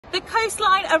The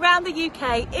coastline around the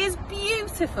UK is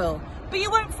beautiful, but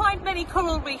you won't find many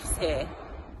coral reefs here.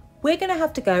 We're going to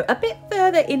have to go a bit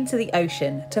further into the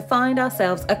ocean to find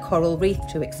ourselves a coral reef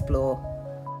to explore.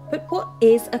 But what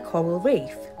is a coral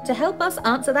reef? To help us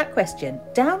answer that question,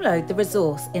 download the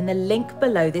resource in the link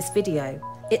below this video.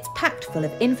 It's packed full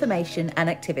of information and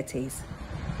activities.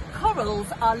 Corals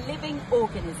are living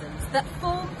organisms that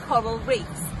form coral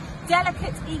reefs,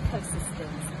 delicate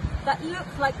ecosystems that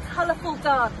look like colourful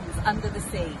gardens under the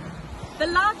sea. The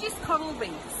largest coral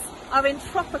reefs are in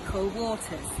tropical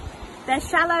waters. Their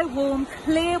shallow, warm,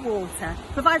 clear water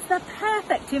provides the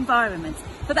perfect environment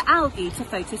for the algae to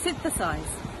photosynthesize.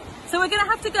 So we're going to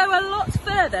have to go a lot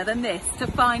further than this to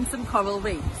find some coral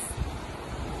reefs.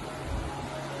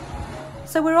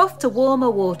 So we're off to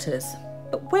warmer waters,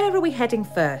 but where are we heading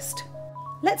first?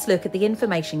 Let's look at the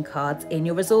information cards in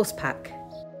your resource pack.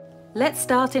 Let's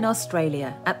start in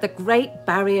Australia at the Great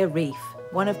Barrier Reef,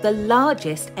 one of the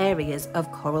largest areas of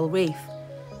coral reef.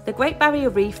 The Great Barrier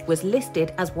Reef was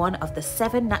listed as one of the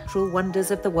 7 natural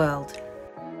wonders of the world.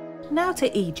 Now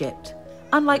to Egypt.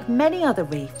 Unlike many other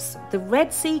reefs, the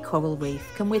Red Sea coral reef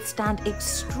can withstand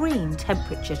extreme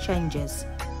temperature changes.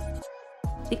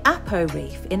 The Apo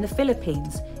Reef in the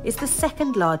Philippines is the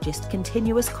 2nd largest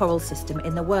continuous coral system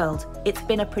in the world. It's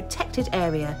been a protected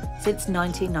area since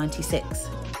 1996.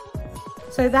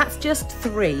 So that's just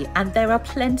 3, and there are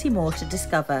plenty more to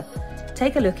discover.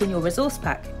 Take a look in your resource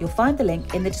pack. You'll find the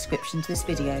link in the description to this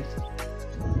video.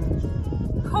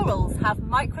 Corals have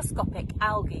microscopic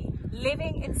algae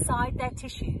living inside their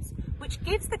tissues, which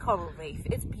gives the coral reef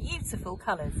its beautiful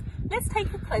colours. Let's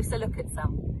take a closer look at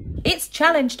some. It's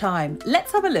challenge time.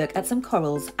 Let's have a look at some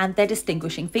corals and their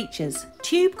distinguishing features.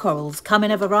 Tube corals come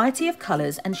in a variety of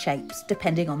colours and shapes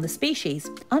depending on the species.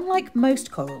 Unlike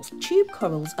most corals, tube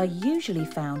corals are usually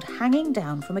found hanging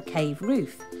down from a cave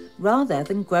roof rather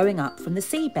than growing up from the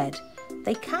seabed.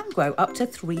 They can grow up to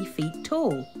 3 feet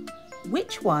tall.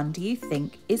 Which one do you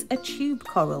think is a tube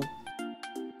coral?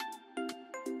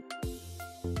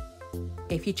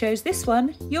 If you chose this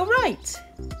one, you're right!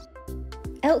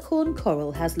 Elkhorn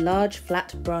coral has large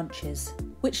flat branches,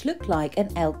 which look like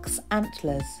an elk's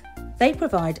antlers. They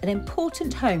provide an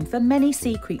important home for many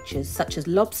sea creatures such as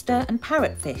lobster and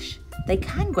parrotfish. They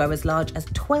can grow as large as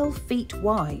 12 feet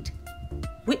wide.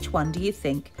 Which one do you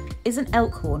think is an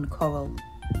Elkhorn coral?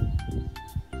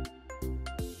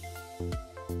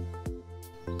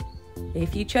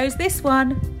 If you chose this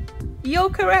one, you're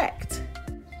correct!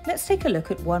 Let's take a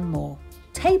look at one more.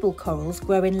 Table corals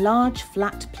grow in large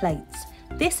flat plates.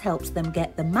 This helps them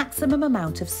get the maximum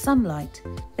amount of sunlight.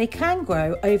 They can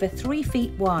grow over 3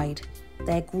 feet wide.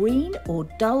 They're green or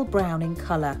dull brown in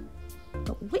colour.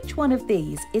 But which one of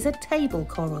these is a table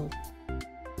coral?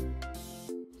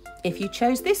 If you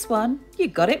chose this one, you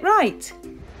got it right.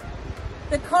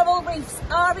 The coral reefs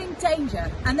are in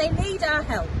danger and they need our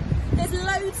help. There's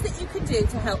loads that you can do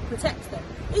to help protect them,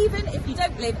 even if you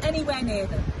don't live anywhere near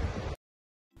them.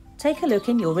 Take a look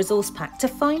in your resource pack to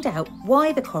find out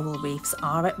why the coral reefs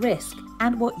are at risk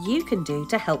and what you can do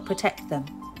to help protect them.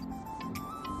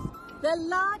 The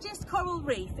largest coral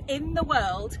reef in the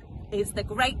world is the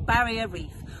Great Barrier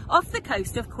Reef off the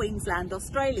coast of Queensland,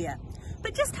 Australia.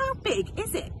 But just how big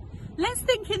is it? Let's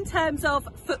think in terms of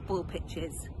football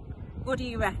pitches. What do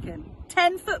you reckon?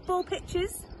 10 football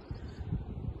pitches?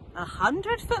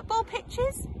 100 football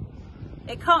pitches?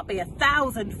 It can't be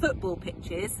 1,000 football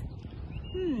pitches.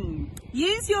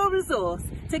 Use your resource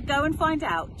to go and find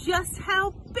out just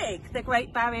how big the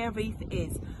Great Barrier Reef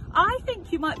is. I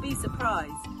think you might be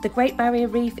surprised. The Great Barrier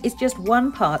Reef is just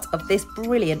one part of this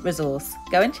brilliant resource.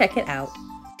 Go and check it out.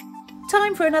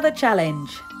 Time for another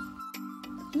challenge.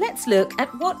 Let's look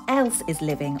at what else is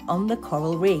living on the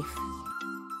coral reef.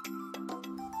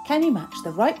 Can you match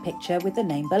the right picture with the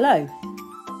name below?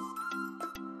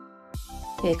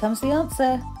 Here comes the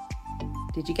answer.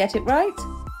 Did you get it right?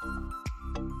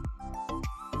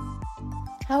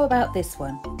 How about this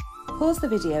one? Pause the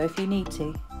video if you need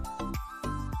to.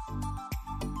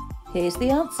 Here's the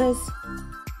answers.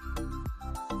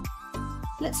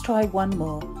 Let's try one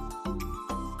more.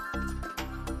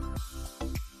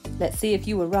 Let's see if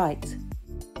you were right.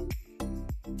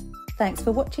 Thanks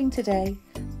for watching today.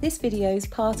 This video is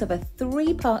part of a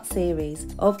 3-part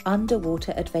series of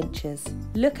underwater adventures.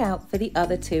 Look out for the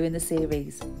other 2 in the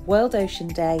series, World Ocean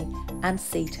Day and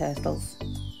Sea Turtles.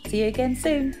 See you again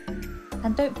soon.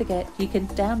 And don't forget, you can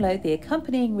download the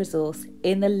accompanying resource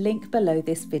in the link below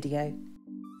this video.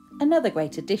 Another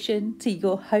great addition to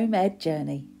your home ed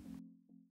journey.